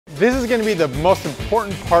This is gonna be the most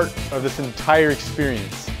important part of this entire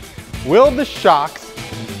experience. Will the shocks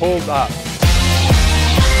hold up?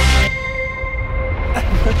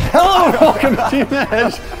 Hello and welcome to Team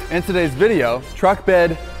Edge. In today's video, truck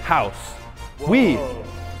bed house. Whoa. We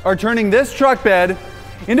are turning this truck bed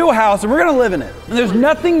into a house and we're gonna live in it. And there's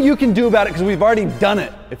nothing you can do about it because we've already done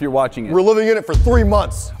it if you're watching it. We're living in it for 3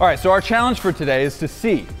 months. All right, so our challenge for today is to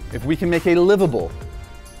see if we can make a livable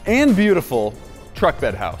and beautiful truck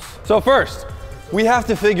bed house. So first, we have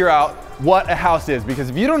to figure out what a house is,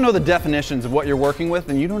 because if you don't know the definitions of what you're working with,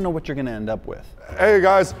 then you don't know what you're gonna end up with. Hey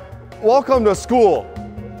guys, welcome to school.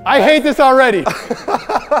 I hate this already.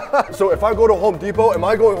 So if I go to Home Depot, am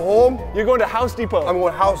I going home? You're going to House Depot. I'm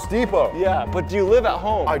going to House Depot. Yeah, but do you live at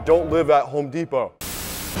home? I don't live at Home Depot.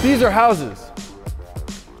 These are houses.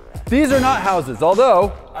 These are not houses,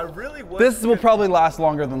 although I really would. This will probably last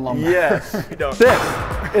longer than lumber. Yes.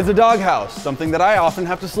 This is a dog house, something that I often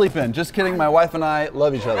have to sleep in. Just kidding, my wife and I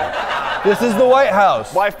love each other. This is the White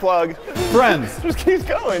House. Wife plug. Friends. Just keeps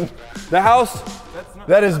going. The house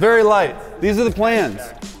that is very light. These are the plans.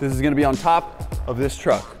 This is gonna be on top of this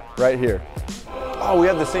truck right here. Oh, we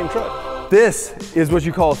have the same truck. This is what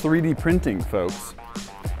you call 3D printing, folks.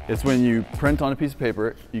 It's when you print on a piece of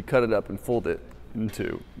paper, you cut it up and fold it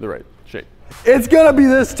into the right shape. It's gonna be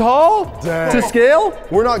this tall to scale.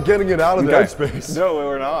 We're not getting it out of the edge space. No,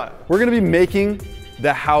 we're not. We're gonna be making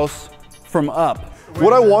the house from up.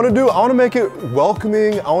 What I want to do, I want to make it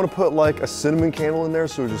welcoming. I want to put like a cinnamon candle in there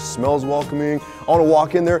so it just smells welcoming. I want to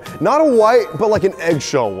walk in there, not a white, but like an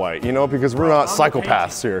eggshell white, you know, because we're not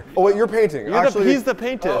psychopaths here. Oh wait, you're painting. He's the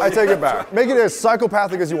painter. I take it back. Make it as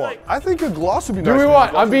psychopathic as you want. I think a gloss would be nice. Do we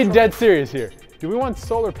want, I'm being dead serious here. Do we want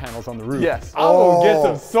solar panels on the roof? Yes. I will get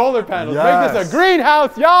some solar panels. Yes. Make this a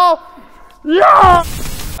greenhouse, y'all. Yeah!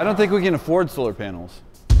 I don't think we can afford solar panels.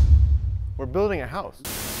 We're building a house.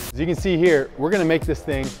 As you can see here, we're gonna make this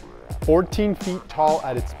thing 14 feet tall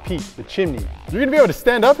at its peak, the chimney. You're gonna be able to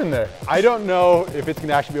stand up in there. I don't know if it's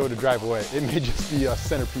gonna actually be able to drive away. It may just be a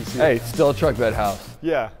centerpiece here. Hey, it's still a truck bed house.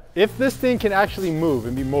 Yeah. If this thing can actually move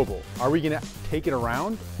and be mobile, are we gonna take it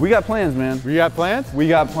around? We got plans, man. We got plans? We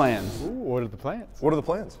got plans. Ooh, what are the plans? What are the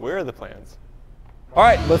plans? Where are the plans? All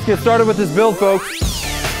right, let's get started with this build, folks.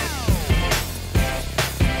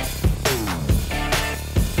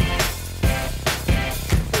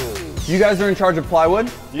 You guys are in charge of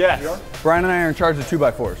plywood? Yes. Brian and I are in charge of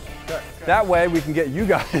 2x4s. Okay. That way we can get you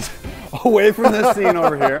guys away from this scene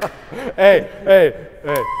over here. Hey.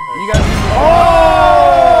 You guys.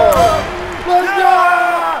 Oh! Let's go!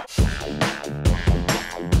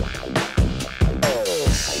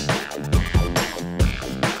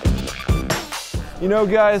 You know,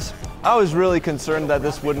 guys, I was really concerned that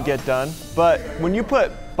this wouldn't get done, but when you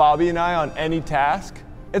put Bobby and I on any task,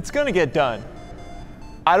 it's gonna get done.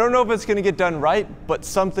 I don't know if it's gonna get done right, but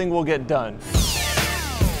something will get done.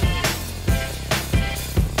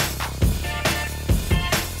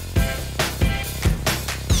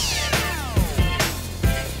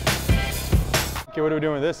 Okay, what are we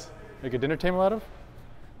doing with this? Make a dinner table out of?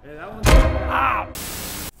 Hey, that one's... Ah!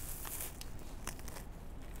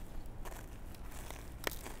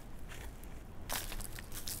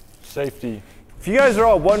 Safety. If you guys are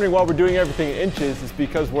all wondering why we're doing everything in inches, it's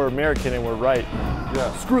because we're American and we're right.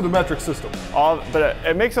 Yeah, screw the metric system. But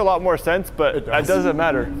it makes a lot more sense, but it doesn't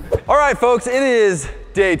matter. All right, folks, it is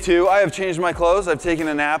day 2. I have changed my clothes. I've taken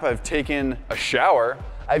a nap. I've taken a shower.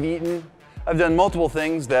 I've eaten. I've done multiple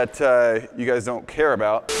things that you guys don't care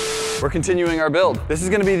about. We're continuing our build. This is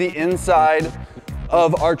gonna be the inside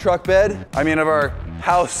of our truck bed. I mean, of our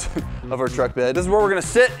house of our truck bed. This is where we're gonna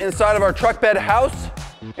sit inside of our truck bed house.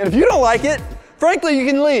 And if you don't like it, frankly, you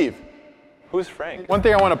can leave. Who's Frank? One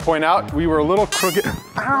thing I want to point out, we were a little crooked.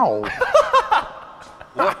 Ow!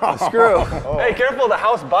 A screw. Oh. Hey, careful, the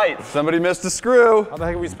house bites. Somebody missed a screw. How the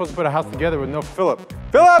heck are we supposed to put a house together with no Philip?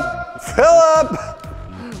 Philip! Philip!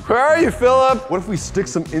 Where are you, Philip? What if we stick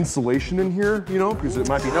some insulation in here, you know, because it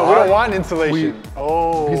might be hot. No, we don't want insulation.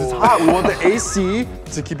 Because it's hot. We want the AC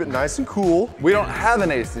to keep it nice and cool. We don't have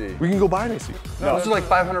an AC. We can go buy an AC. No, those are like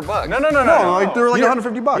 $500. No. Like they're like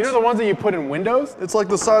 150 bucks. You know the ones that you put in windows? It's like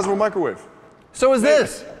the size of a microwave. So is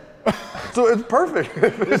this. So it's perfect.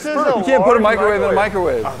 This is You can't put a microwave in a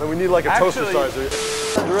microwave. Then we need like a toaster sizer.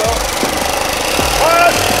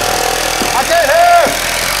 What? I can't hear!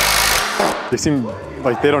 They seem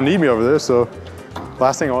like they don't need me over there, so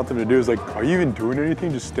last thing I want them to do is like, are you even doing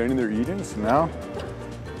anything? Just standing there eating? So now,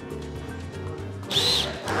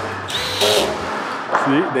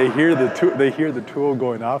 see, they hear the tool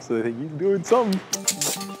going off, so they think he's doing something.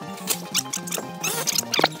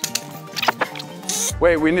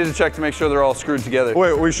 Wait, we need to check to make sure they're all screwed together.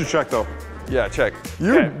 Wait, we should check though. Yeah, check.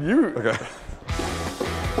 Okay.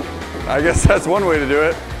 I guess that's one way to do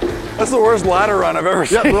it. That's the worst ladder run I've ever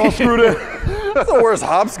seen. Yeah, they're all screwed in. That's the worst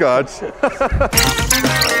hopscotch.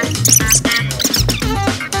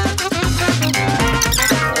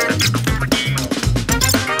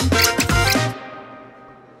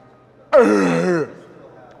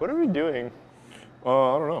 What are we doing? I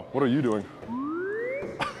don't know. What are you doing?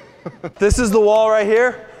 This is the wall right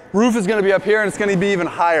here. Roof is gonna be up here and it's gonna be even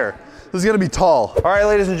higher. This is gonna be tall. All right,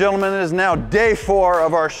 ladies and gentlemen, it is now day 4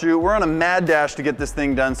 of our shoot. We're on a mad dash to get this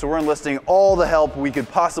thing done, so we're enlisting all the help we could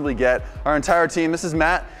possibly get. Our entire team. This is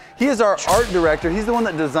Matt. He is our art director. He's the one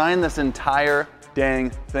that designed this entire dang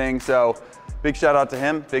thing, so big shout out to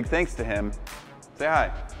him. Big thanks to him. Say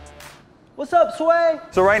hi. What's up, Sway?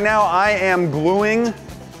 So right now I am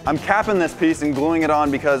I'm capping this piece and gluing it on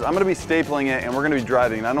because I'm gonna be stapling it and we're gonna be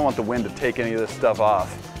driving, and I don't want the wind to take any of this stuff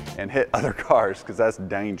off and hit other cars because that's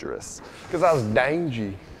dangerous. Because that was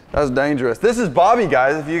dangy. That was dangerous. This is Bobby,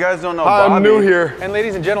 guys. If you guys don't know Bobby. I'm new here. And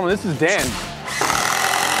ladies and gentlemen, this is Dan.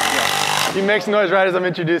 He makes noise right as I'm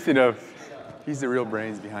introducing him. He's the real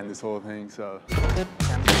brains behind this whole thing, so.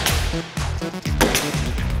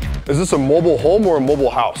 Is this a mobile home or a mobile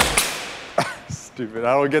house? Stupid,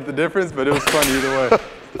 I don't get the difference, but it was fun either way.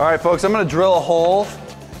 All right, folks, I'm gonna drill a hole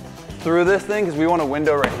through this thing because we want a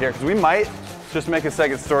window right here because we might just make a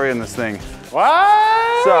second story in this thing.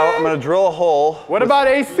 What? So I'm gonna drill a hole. What about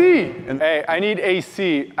AC? Hey, I need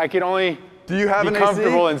AC. I can only be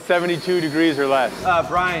comfortable in 72 degrees or less.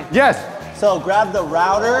 Brian. Yes. So grab the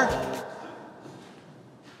router.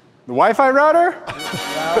 The Wi-Fi router?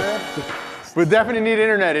 We definitely need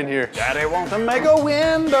internet in here. Daddy wants to make a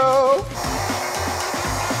window.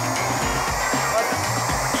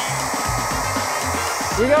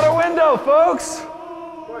 We got a window, folks.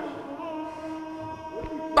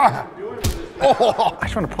 Oh, I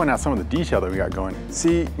just want to point out some of the detail that we got going.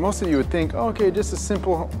 See, most of you would think, oh, okay, just a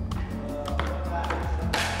simple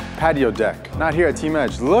patio deck. Not here at Team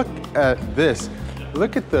Edge. Look at this.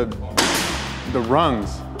 Look at the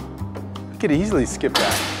rungs. I could easily skip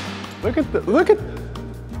that. Look at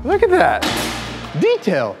that.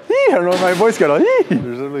 Detail. I don't know if my voice got all. There's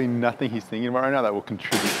literally nothing he's thinking about right now that will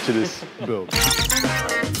contribute to this build.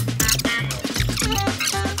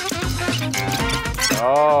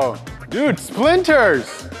 Oh, dude,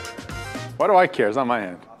 splinters! Why do I care? It's not my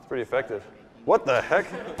hand. It's pretty effective. What the heck?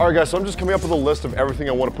 All right, guys, so I'm just coming up with a list of everything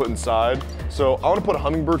I want to put inside. So I want to put a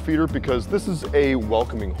hummingbird feeder because this is a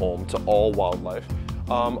welcoming home to all wildlife.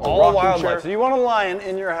 All wildlife. So you want a lion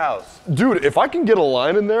in your house? Dude, if I can get a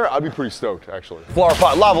lion in there, I'd be pretty stoked, actually. Flower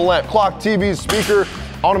pot, lava lamp, clock, TV, speaker.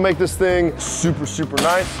 I want to make this thing super, super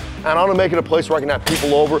nice. And I want to make it a place where I can have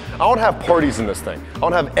people over. I want to have parties in this thing. I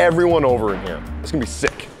want to have everyone over in here. It's going to be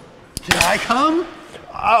sick. Can I come?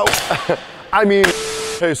 Oh, I mean,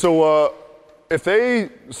 hey, so if they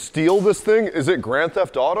steal this thing, is it Grand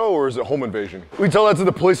Theft Auto or is it home invasion? We tell that to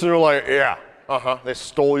the police and they're like, yeah. They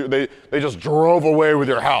stole you, they just drove away with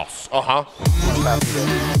your house. Woo!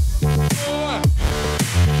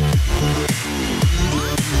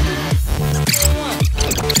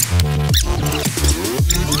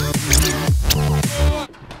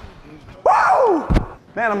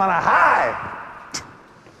 Man, I'm on a high.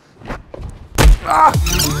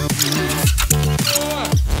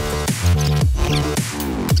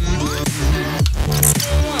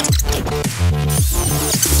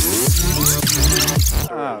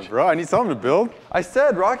 Bro, I need something to build. I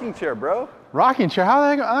said rocking chair, bro. Rocking chair? How the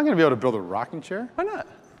heck? I'm not gonna be able to build a rocking chair. Why not?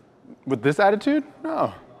 With this attitude?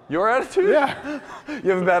 No. Your attitude? Yeah.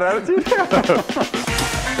 You have a bad attitude?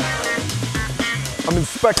 I'm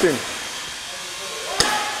inspecting.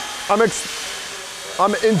 I'm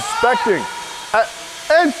inspecting.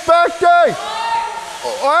 Inspecting!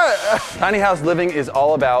 What? Tiny house living is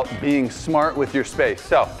all about being smart with your space.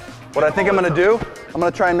 So, what I think I'm gonna do, I'm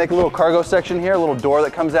gonna try and make a little cargo section here, a little door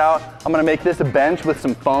that comes out. I'm gonna make this a bench with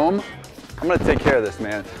some foam. I'm gonna take care of this,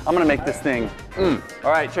 man. I'm gonna make this thing,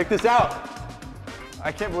 All right, check this out.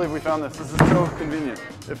 I can't believe we found this. This is so convenient.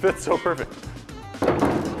 It fits so perfect.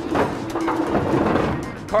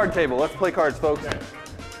 Card table, let's play cards, folks.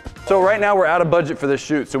 So right now we're out of budget for this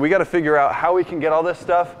shoot, so we gotta figure out how we can get all this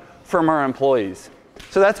stuff from our employees.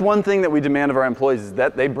 So that's one thing that we demand of our employees is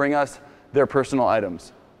that they bring us their personal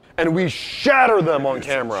items. And we shatter them on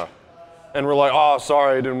camera. And we're like, oh,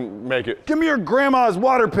 sorry, I didn't make it. Give me your grandma's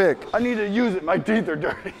water pick. I need to use it, my teeth are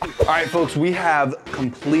dirty. All right, folks, we have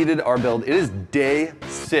completed our build. It is day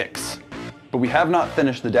 6, but we have not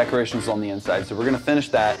finished the decorations on the inside. So we're gonna finish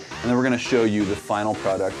that, and then we're gonna show you the final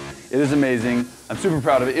product. It is amazing. I'm super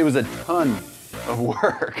proud of it. It was a ton of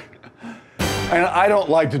work. And I don't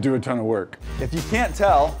like to do a ton of work. If you can't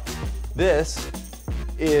tell, this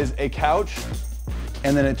is a couch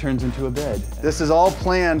and then it turns into a bed. This is all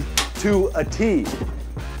planned to a T.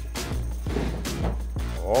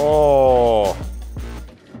 Oh.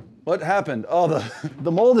 What happened? Oh,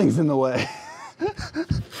 the molding's in the way.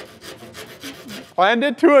 Planned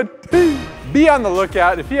it to a T. Be on the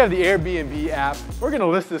lookout. If you have the Airbnb app, we're gonna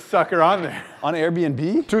list this sucker on there. On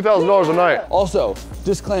Airbnb? $2,000 a night. Also,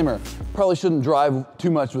 disclaimer, probably shouldn't drive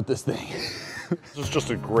too much with this thing. This is just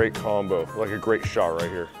a great combo, like a great shot right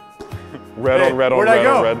here. Red on red on where'd I red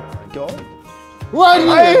go? on red. Go. What?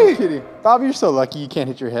 Are you kidding? Bob, you're so lucky you can't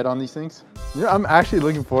hit your head on these things. Yeah, I'm actually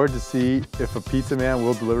looking forward to see if a pizza man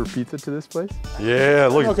will deliver pizza to this place. Yeah,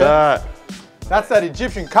 look at that. That's that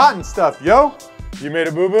Egyptian cotton stuff, yo. You made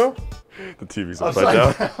a boo-boo? The TV's upside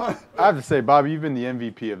down. I have to say, Bob, you've been the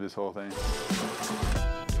MVP of this whole thing.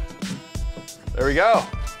 There we go.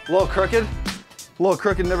 A little crooked. A little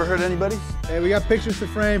crooked never hurt anybody. Hey, we got pictures to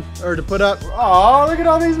frame, or to put up. Oh, look at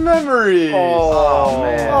all these memories. Oh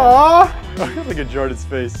man. Aw. Look at Jordan's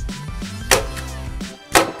face.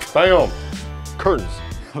 Bam. Curtains.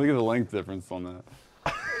 Look at the length difference on that.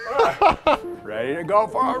 Ready to go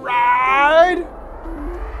for a ride?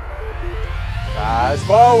 Fast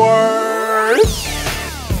forward.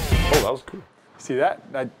 Oh, that was cool. See that?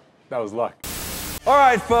 That was luck. All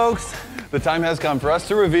right, folks. The time has come for us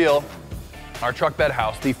to reveal our truck bed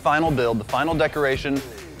house, the final build, the final decoration.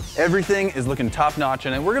 Everything is looking top notch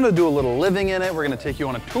in it. We're gonna do a little living in it. We're gonna take you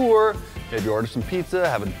on a tour, maybe order some pizza,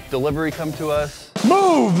 have a delivery come to us.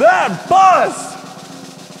 Move that bus!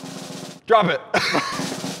 Drop it.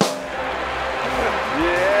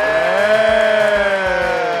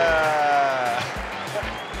 Yeah!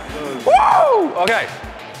 Woo! Okay,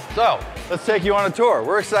 so let's take you on a tour.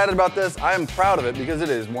 We're excited about this. I am proud of it because it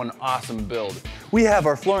is one awesome build. We have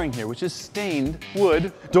our flooring here, which is stained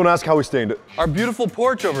wood. Don't ask how we stained it. Our beautiful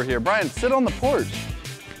porch over here. Brian, sit on the porch.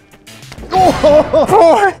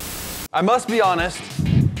 I must be honest,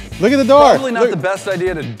 Look at the door. probably not the best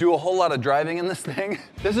idea to do a whole lot of driving in this thing.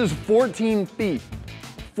 This is 14 feet.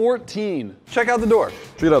 14. Check out the door.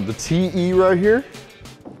 Check it out, the TE right here.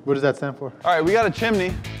 What does that stand for? All right, we got a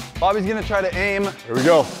chimney. Bobby's gonna try to aim. Here we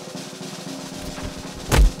go.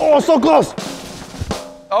 Oh, so close.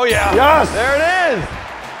 Oh yeah. Yes. There it is.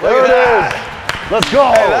 There Look it at is. that. Let's go.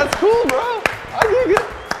 Hey, that's cool, bro. I dig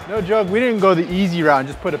it. No joke, we didn't go the easy route and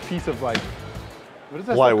just put a piece of like, what is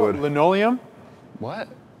that Plywood. stuff called? Linoleum? What?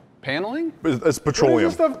 Paneling? It's What is petroleum.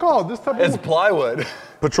 this stuff called? This type It's of plywood.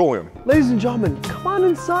 Petroleum. Ladies and gentlemen, come on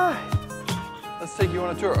inside. Let's take you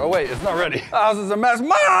on a tour. Oh wait, it's not ready. The house is a mess.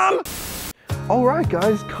 Mom! All right,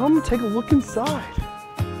 guys, come take a look inside.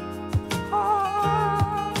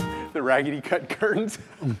 the raggedy cut curtains.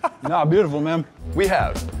 Nah, beautiful, man. We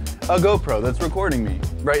have a GoPro that's recording me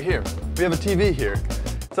right here. We have a TV here.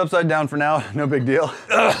 It's upside down for now, no big deal.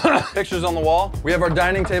 Pictures on the wall. We have our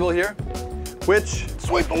dining table here, which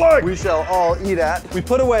Sweep the leg. we shall all eat at. We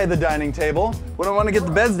put away the dining table. When I want to get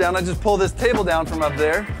the beds down, I just pull this table down from up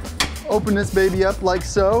there. Open this baby up like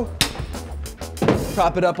so.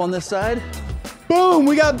 Prop it up on this side. Boom,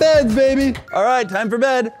 we got beds, baby. All right, time for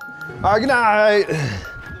bed. All right, good night.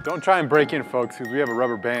 Don't try and break in, folks, because we have a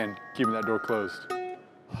rubber band keeping that door closed.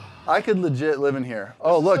 I could legit live in here.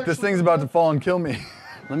 Oh, look, this thing's about to fall and kill me.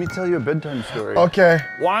 Let me tell you a bedtime story. Okay.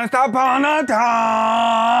 Once upon a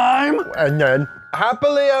time, And then.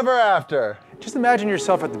 happily ever after. Just imagine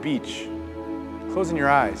yourself at the beach, closing your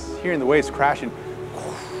eyes, hearing the waves crashing,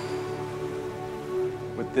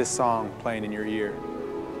 with this song playing in your ear.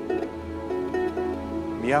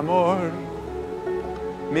 Mi amor,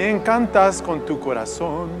 me encantas con tu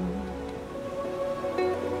corazón.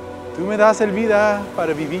 Tú me das el vida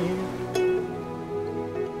para vivir.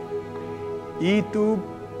 Y tu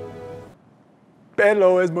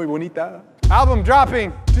pelo es muy bonita. Album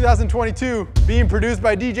dropping 2022, being produced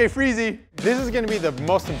by DJ Freezy. This is gonna be the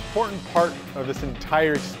most important part of this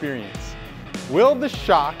entire experience. Will the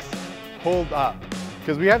shocks hold up?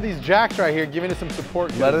 Because we have these jacks right here giving us some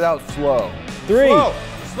support. Let it out slow. 3,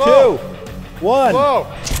 Slow. 2, 1. Whoa.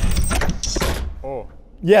 Oh,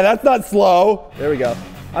 Yeah, that's not slow. There we go.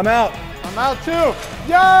 I'm out. I'm out too. Okay,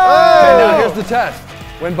 Yo! now here's the test.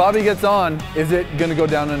 When Bobby gets on, is it gonna go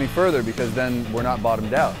down any further? Because then we're not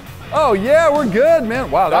bottomed out. Oh yeah, we're good, man.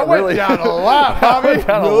 Wow, that, That went really down a lot, that Bobby. went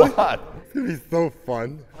down a lot. It's gonna be so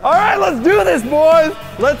fun. All right, let's do this, boys.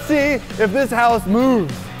 Let's see if this house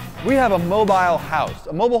moves. We have a mobile house,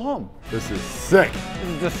 a mobile home. This is sick. This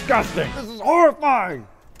is disgusting. This is horrifying.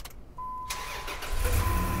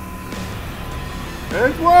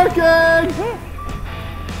 It's working!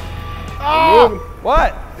 Oh!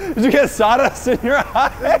 What? Did you get sawdust in your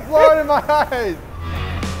eye? It's blowing in my eyes.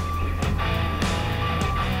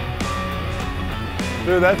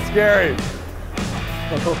 Dude, that's scary.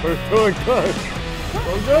 We're doing good.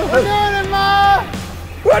 We're doing it, Ma!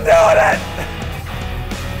 We're doing it!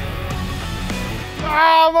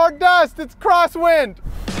 Ah, more dust. It's crosswind.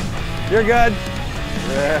 You're good.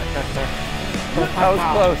 That was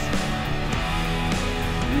close.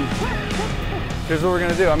 Here's what we're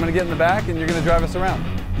gonna do. I'm gonna get in the back and you're gonna drive us around.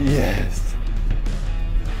 Yes.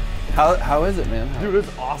 How is it, man? Dude,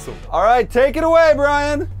 it's awesome. All right, take it away,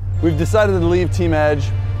 Brian. We've decided to leave Team Edge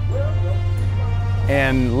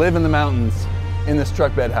and live in the mountains in this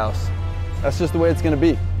truck bed house. That's just the way it's gonna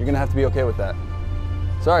be. You're gonna have to be okay with that.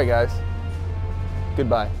 Sorry, guys.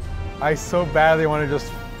 Goodbye. I so badly want to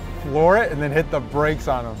just floor it and then hit the brakes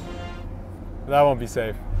on them. That won't be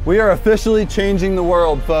safe. We are officially changing the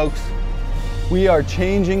world, folks. We are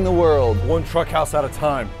changing the world. One truck house at a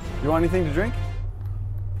time. You want anything to drink?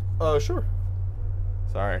 Sure.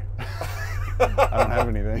 Sorry. I don't have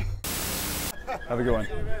anything. Have a good one.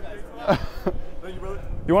 Thank you, brother.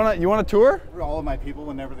 You want a tour? All of my people,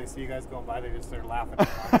 whenever they see you guys going by, they just start laughing.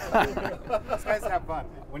 These guys have fun.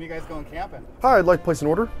 When are you guys going camping? Hi, I'd like to place an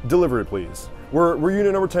order. Delivery, please. We're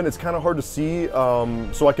unit number 10. It's kind of hard to see,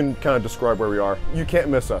 so I can kind of describe where we are. You can't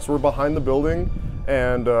miss us. We're behind the building,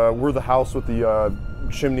 and we're the house with the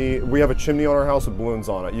chimney. We have a chimney on our house with balloons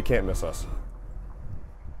on it. You can't miss us.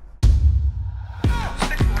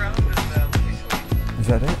 Is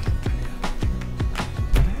that it?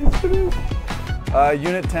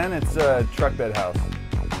 Unit 10, it's a truck bed house.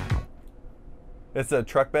 It's a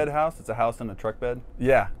truck bed house? It's a house in a truck bed?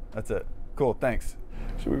 Yeah, that's it. Cool, thanks.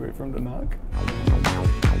 Should we wait for him to knock?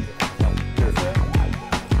 Here.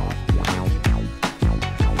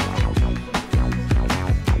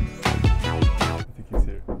 I think he's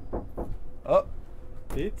here. Oh.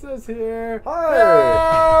 Pizza's here. Hi.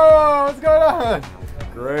 Yo, what's going on?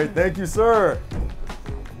 Great, thank you, sir.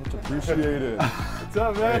 Much appreciated. What's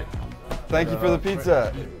up, man? Thank you for the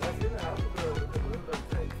pizza.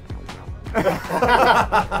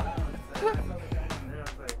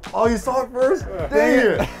 Oh, you saw it first?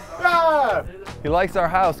 Dang it. Ah! He likes our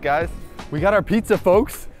house, guys. We got our pizza,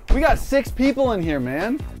 folks. We got 6 people in here,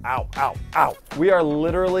 man. Ow, ow, ow. We are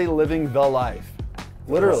literally living the life.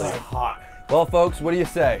 Literally. This is hot. Well, folks, what do you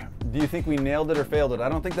say? Do you think we nailed it or failed it? I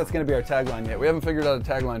don't think that's going to be our tagline yet. We haven't figured out a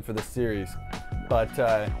tagline for this series. But,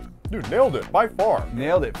 Dude, nailed it, by far.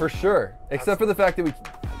 nailed it, for sure. Except for the fact that we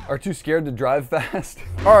are too scared to drive fast.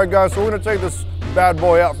 All right, guys, so we're gonna take this bad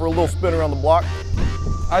boy out for a little spin around the block.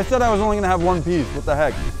 I said I was only going to have 1 piece. What the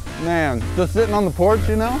heck? Man, just sitting on the porch,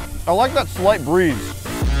 you know? I like that slight breeze.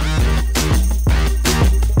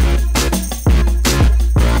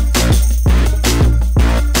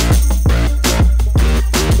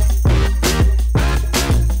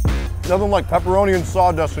 Nothing like pepperoni and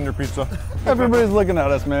sawdust in your pizza. Everybody's looking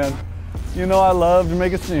at us, man. You know I love to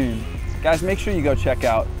make a scene. Guys, make sure you go check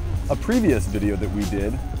out a previous video that we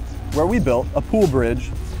did where we built a pool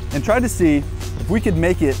bridge and tried to see if we could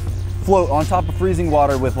make it float on top of freezing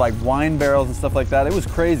water with like wine barrels and stuff like that. It was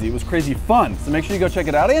crazy. It was crazy fun. So make sure you go check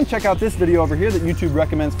it out and check out this video over here that YouTube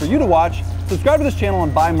recommends for you to watch. Subscribe to this channel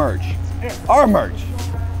and buy merch. Our merch.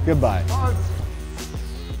 Goodbye.